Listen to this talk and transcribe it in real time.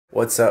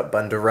What's up,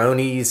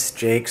 Bunderonis,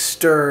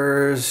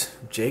 Jakesters,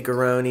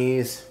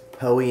 Jakeronis,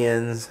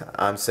 Poians?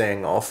 I'm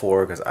saying all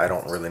four because I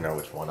don't really know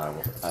which one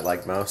I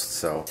like most.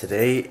 So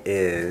today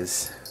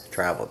is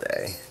travel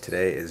day.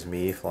 Today is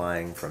me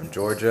flying from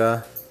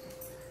Georgia,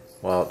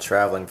 well,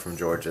 traveling from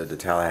Georgia to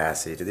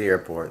Tallahassee to the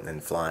airport and then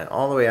flying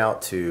all the way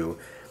out to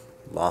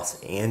Los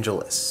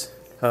Angeles.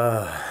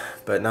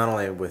 But not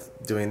only with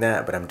doing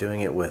that, but I'm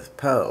doing it with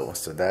Poe,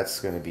 so that's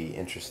going to be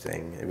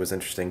interesting. It was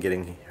interesting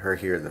getting her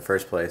here in the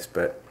first place,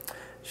 but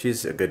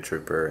she's a good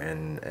trooper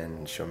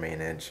and she'll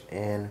manage,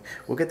 and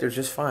we'll get there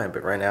just fine.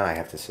 But right now I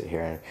have to sit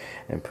here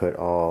and put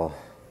all,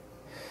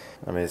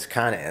 I mean, it's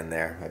kind of in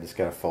there. I just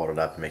got to fold it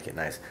up and make it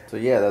nice. So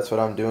yeah, that's what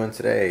I'm doing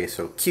today.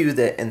 So cue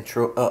the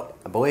intro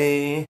up,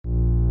 boy.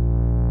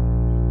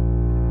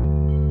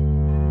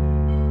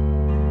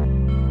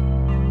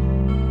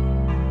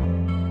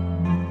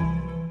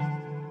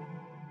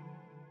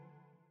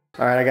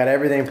 Alright, I got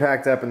everything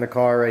packed up in the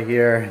car right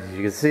here, as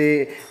you can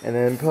see. And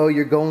then, Poe,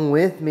 you're going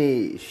with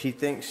me. She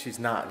thinks she's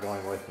not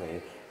going with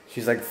me.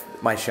 She's like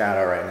my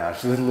shadow right now.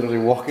 She's literally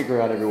walking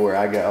around everywhere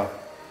I go.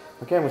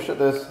 Okay, I'm gonna shut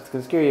this. It's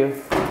gonna scare you.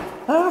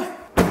 Ah!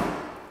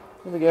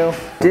 There we go.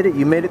 Did it.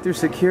 You made it through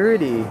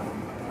security.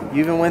 You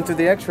even went through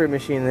the x-ray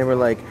machine and they were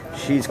like,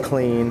 she's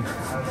clean.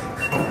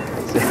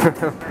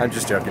 I'm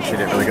just joking. She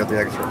didn't really go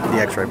through the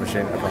x-ray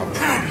machine, I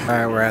promise.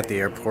 Alright, we're at the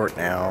airport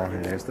now.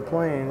 And there's the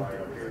plane.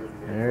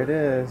 There it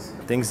is.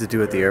 Things to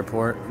do at the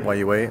airport while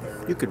you wait.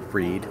 You could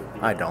read.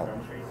 I don't.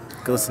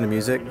 Go listen to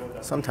music.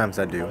 Sometimes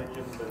I do.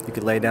 You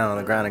could lay down on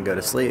the ground and go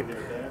to sleep.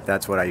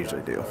 That's what I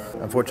usually do.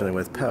 Unfortunately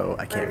with Poe,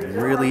 I can't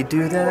really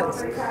do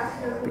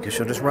that because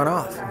she'll just run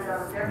off.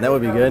 And that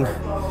would be good,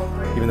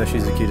 even though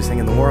she's the cutest thing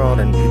in the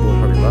world and people will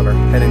probably love her.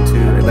 Heading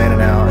to Atlanta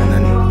now and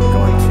then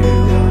going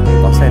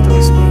to Los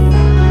Angeles.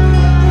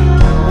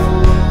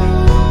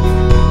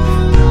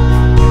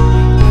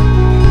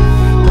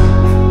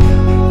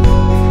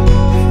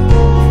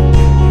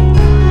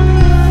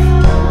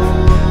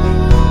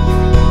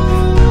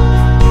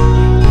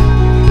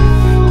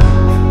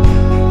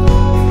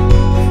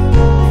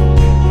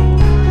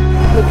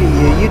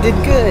 You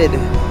did good.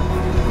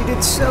 You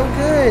did so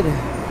good.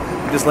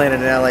 We just landed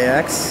in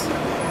LAX,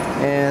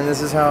 and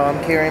this is how I'm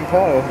carrying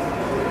Poe.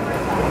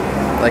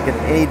 Like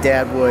any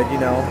dad would, you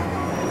know.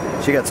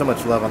 She got so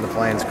much love on the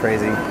plane, it's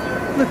crazy.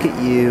 Look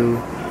at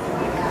you.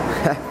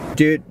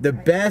 Dude, the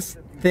best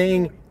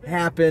thing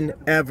happened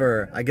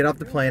ever. I get off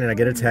the plane and I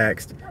get a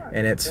text,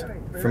 and it's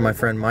from my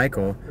friend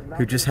Michael,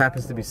 who just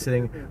happens to be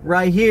sitting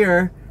right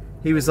here.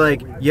 He was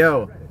like,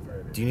 yo,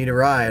 do you need a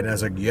ride? And I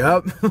was like,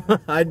 yep,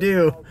 I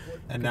do.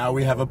 And now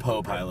we have a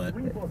Poe pilot.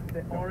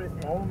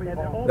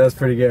 That's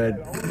pretty good.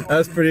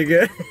 That's pretty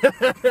good.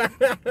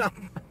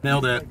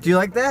 Nailed it. Do you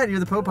like that?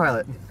 You're the Poe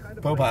pilot.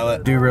 Poe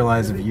pilot. Do you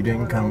realize if you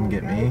didn't come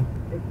get me,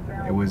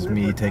 it was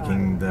me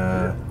taking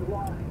the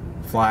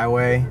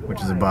flyaway, which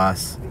is a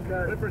bus,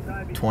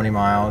 20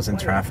 miles in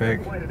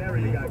traffic.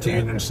 To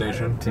Union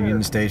Station. To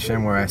Union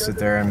Station, where I sit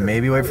there and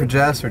maybe wait for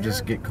Jess or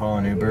just call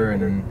an Uber,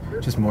 and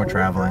then just more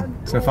traveling.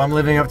 So if I'm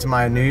living up to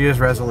my New Year's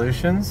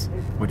resolutions,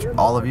 which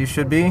all of you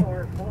should be,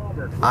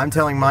 I'm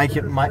telling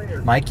Mikey,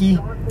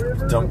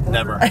 don't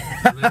never,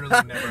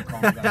 literally never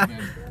call me that again.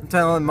 I'm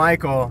telling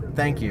Michael,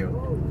 thank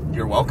you.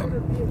 You're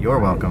welcome. You're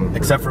welcome.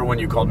 Except for when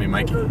you called me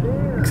Mikey.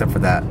 Except for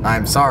that.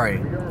 I'm sorry.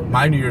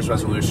 My New Year's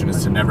resolution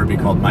is to never be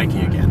called Mikey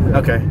again.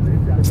 Okay.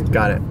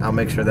 Got it. I'll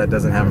make sure that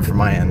doesn't happen from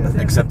my end.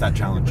 Accept that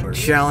challenge.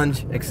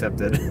 Challenge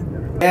accepted.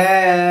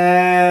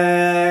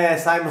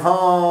 Yes, I'm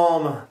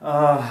home.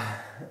 Oh,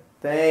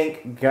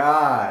 thank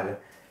God.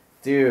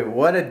 Dude,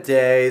 what a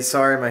day.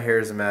 Sorry my hair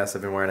is a mess.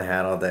 I've been wearing a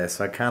hat all day,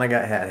 so I kind of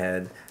got hat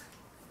head.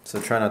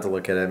 So try not to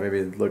look at it.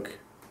 Maybe look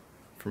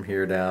from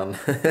here down.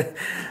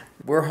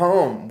 We're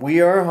home. We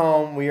are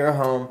home. We are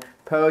home.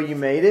 Poe, you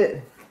made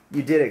it.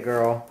 You did it,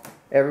 girl.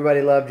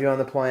 Everybody loved you on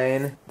the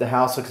plane. The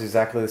house looks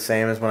exactly the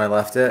same as when I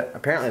left it.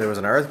 Apparently there was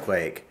an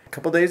earthquake a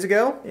couple days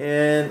ago,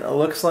 and it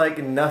looks like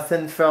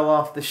nothing fell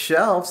off the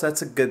shelves.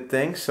 That's a good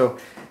thing. So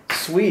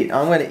sweet.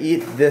 I'm going to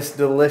eat this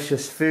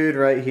delicious food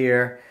right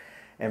here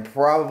and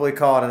probably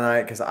call it a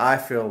night because I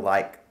feel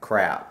like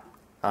crap.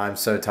 I'm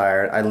so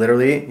tired. I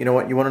literally, you know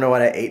what? You want to know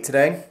what I ate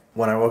today?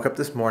 When I woke up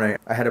this morning,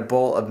 I had a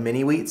bowl of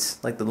mini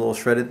wheats, like the little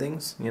shredded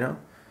things, you know?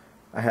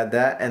 I had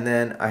that, and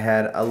then I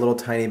had a little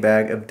tiny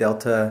bag of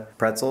Delta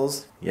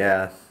pretzels.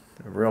 Yeah,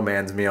 a real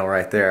man's meal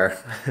right there.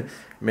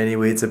 Mini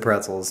wheats and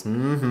pretzels.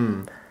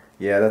 Mm-hmm.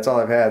 Yeah, that's all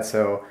I've had,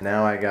 so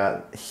now I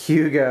got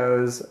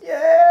Hugo's.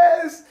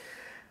 Yes!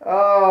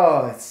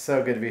 Oh, it's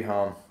so good to be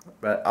home.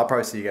 But I'll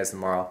probably see you guys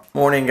tomorrow.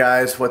 Morning,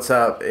 guys. What's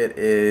up? It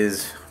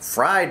is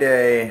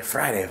Friday.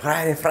 Friday.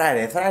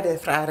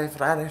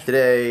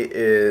 Today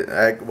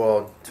is,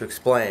 well, to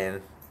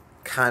explain,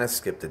 kind of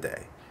skipped a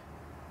day.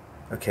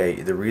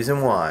 Okay, the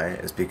reason why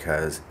is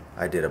because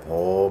I did a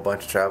whole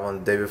bunch of traveling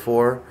the day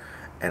before,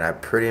 and I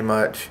pretty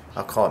much,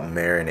 I'll call it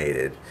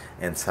marinated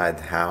inside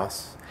the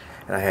house.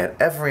 and I had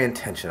every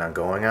intention on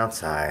going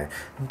outside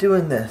and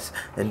doing this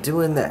and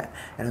doing that,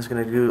 and I was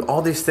gonna do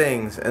all these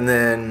things, and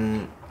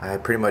then I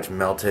pretty much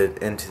melted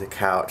into the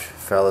couch,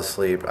 fell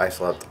asleep. I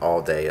slept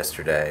all day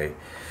yesterday.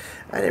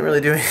 I didn't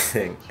really do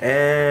anything.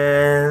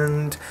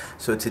 And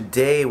so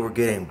today we're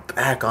getting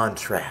back on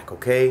track,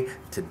 okay?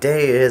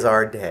 Today is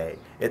our day.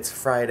 It's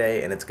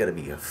Friday and it's gonna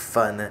be a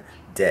fun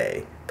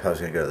day. I was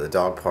gonna go to the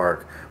dog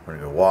park, we're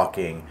gonna go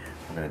walking,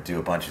 I'm gonna do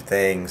a bunch of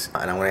things,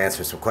 and I'm gonna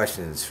answer some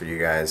questions for you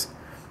guys.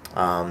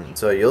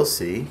 So you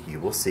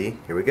will see,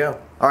 here we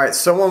go. Alright,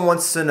 someone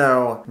wants to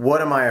know,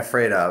 what am I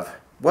afraid of?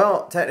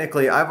 Well,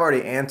 technically, I've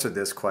already answered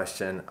this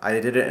question. I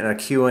did it in a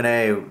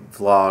Q&A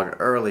vlog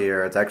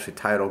earlier. It's actually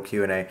titled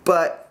Q&A.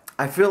 But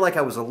I feel like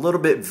I was a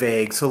little bit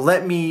vague, so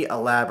let me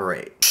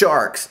elaborate.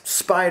 Sharks,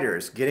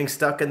 spiders, getting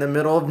stuck in the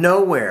middle of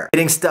nowhere,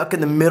 getting stuck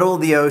in the middle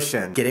of the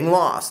ocean, getting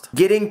lost,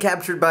 getting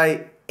captured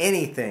by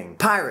anything.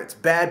 Pirates,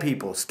 bad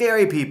people,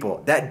 scary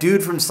people, that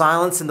dude from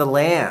Silence and the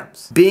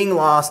Lambs, being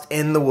lost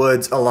in the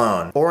woods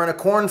alone, or in a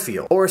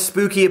cornfield, or a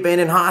spooky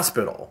abandoned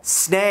hospital.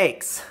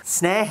 Snakes,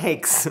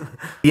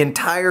 the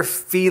entire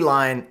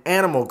feline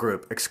animal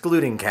group,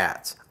 excluding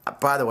cats.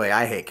 By the way,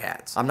 I hate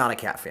cats. I'm not a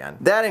cat fan.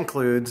 That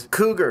includes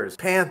cougars,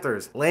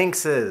 panthers,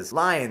 lynxes,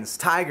 lions,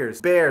 tigers,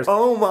 bears.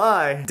 Oh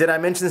my! Did I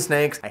mention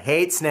snakes? I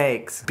hate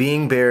snakes.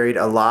 Being buried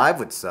alive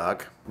would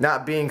suck.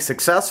 Not being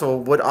successful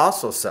would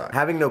also suck.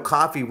 Having no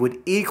coffee would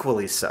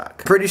equally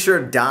suck. Pretty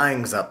sure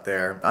dying's up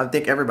there. I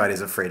think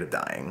everybody's afraid of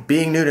dying.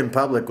 Being nude in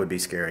public would be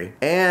scary.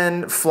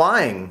 And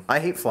flying. I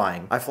hate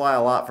flying. I fly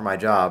a lot for my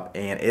job,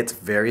 and it's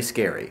very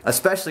scary.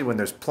 Especially when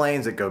there's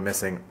planes that go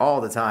missing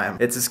all the time.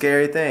 It's a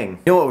scary thing.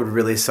 You know what would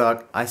really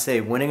suck? I say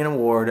winning an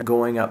award,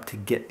 going up to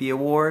get the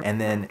award, and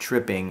then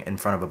tripping in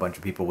front of a bunch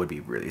of people would be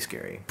really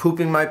scary.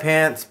 Pooping my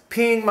pants,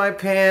 peeing my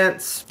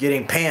pants,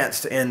 getting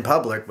pantsed in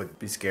public would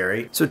be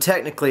scary. So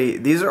technically,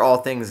 these are all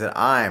things that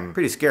I'm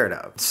pretty scared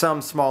of.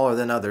 Some smaller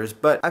than others,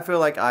 but I feel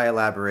like I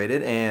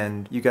elaborated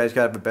and you guys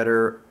got a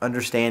better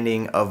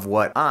understanding of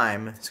what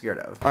I'm scared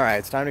of. Alright,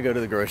 it's time to go to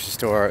the grocery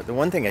store. The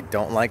one thing I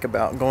don't like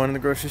about going to the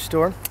grocery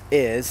store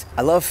is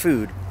I love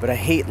food, but I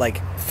hate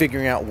like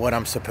figuring out what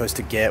I'm supposed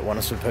to get, what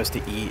I'm supposed to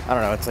eat. I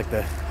don't know, it's like you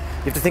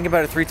have to think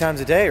about it 3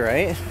 times a day,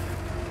 right?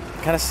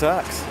 Kind of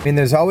sucks. I mean,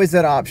 there's always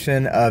that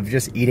option of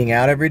just eating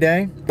out every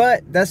day,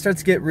 but that starts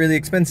to get really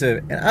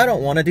expensive, and I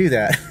don't want to do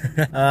that.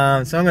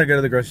 So I'm gonna go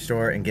to the grocery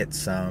store and get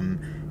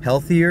some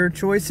healthier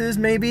choices,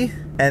 maybe,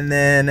 and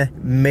then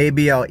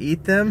maybe I'll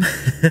eat them.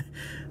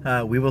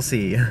 We will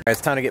see. All right,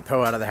 it's time to get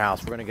Poe out of the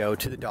house. We're gonna go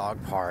to the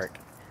dog park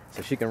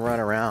so she can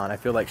run around. I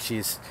feel like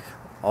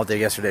all day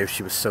yesterday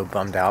she was so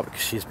bummed out because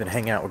she's been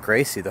hanging out with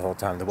Gracie the whole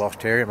time, the Welsh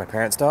Terrier, my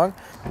parents' dog,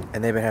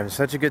 and they've been having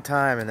such a good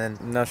time, and then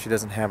now she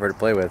doesn't have her to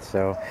play with,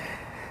 so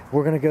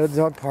we're gonna go to the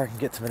dog park and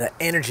get some of that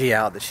energy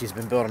out that she's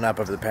been building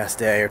up over the past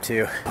day or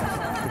two.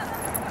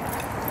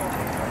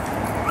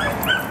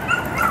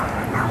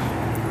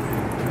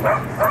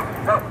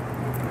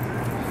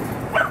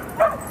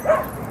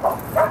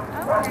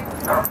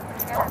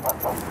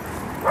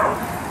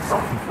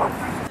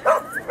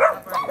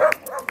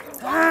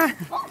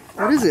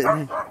 What is it?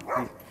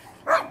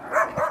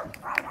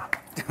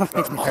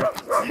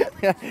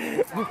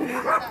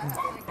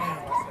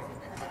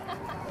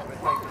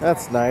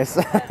 That's nice.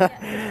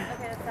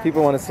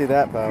 People want to see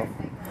that, Bo.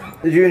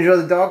 Did you enjoy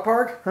the dog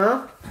park?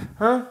 Huh?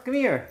 Huh? Come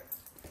here.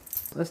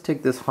 Let's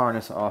take this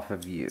harness off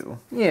of you.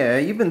 Yeah,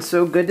 you've been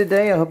so good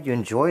today. I hope you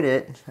enjoyed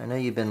it. I know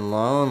you've been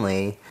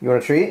lonely. You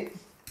want a treat?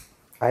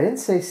 I didn't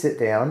say sit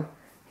down.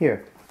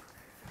 Here.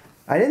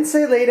 I didn't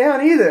say lay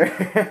down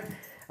either.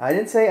 I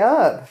didn't say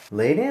up.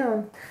 Lay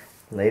down.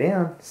 Lay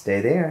down.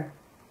 Stay there.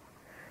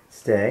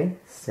 Stay.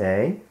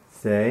 Stay.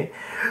 Stay.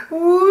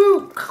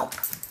 Woo!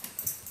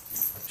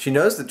 She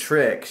knows the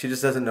trick. She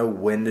just doesn't know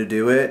when to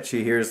do it.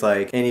 She hears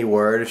like any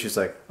word and she's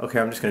like, okay,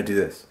 I'm just gonna do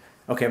this.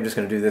 Okay, I'm just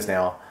gonna do this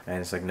now.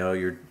 And it's like, no,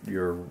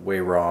 you're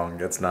way wrong.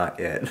 That's not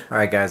it.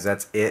 Alright guys,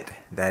 that's it.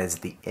 That is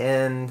the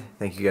end.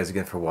 Thank you guys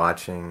again for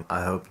watching.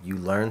 I hope you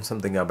learned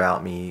something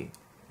about me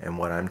and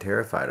what I'm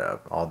terrified of.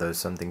 Although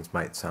some things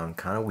might sound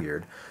kind of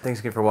weird. Thanks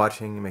again for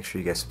watching. Make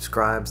sure you guys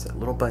subscribe. It's that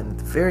little button at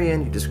the very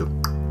end. You just go,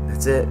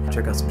 that's it.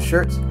 Check out some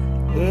shirts.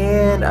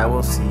 And I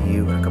will see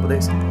you in a couple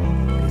days.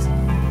 Peace.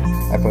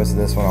 I posted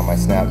this one on my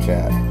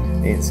Snapchat.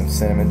 Eating some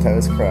Cinnamon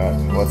Toast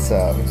Crunch. What's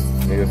up?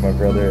 Me with my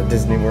brother at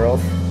Disney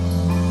World.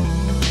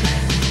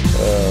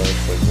 Oh, it's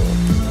so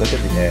cool. Look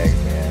at the eggs,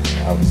 man.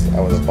 I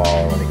was a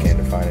baller when it came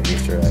to finding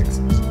Easter eggs.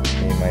 Me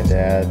and my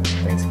dad,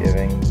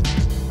 Thanksgiving.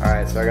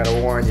 Alright, so I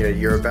gotta warn you,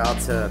 you're about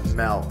to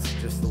melt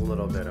just a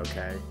little bit,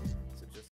 okay?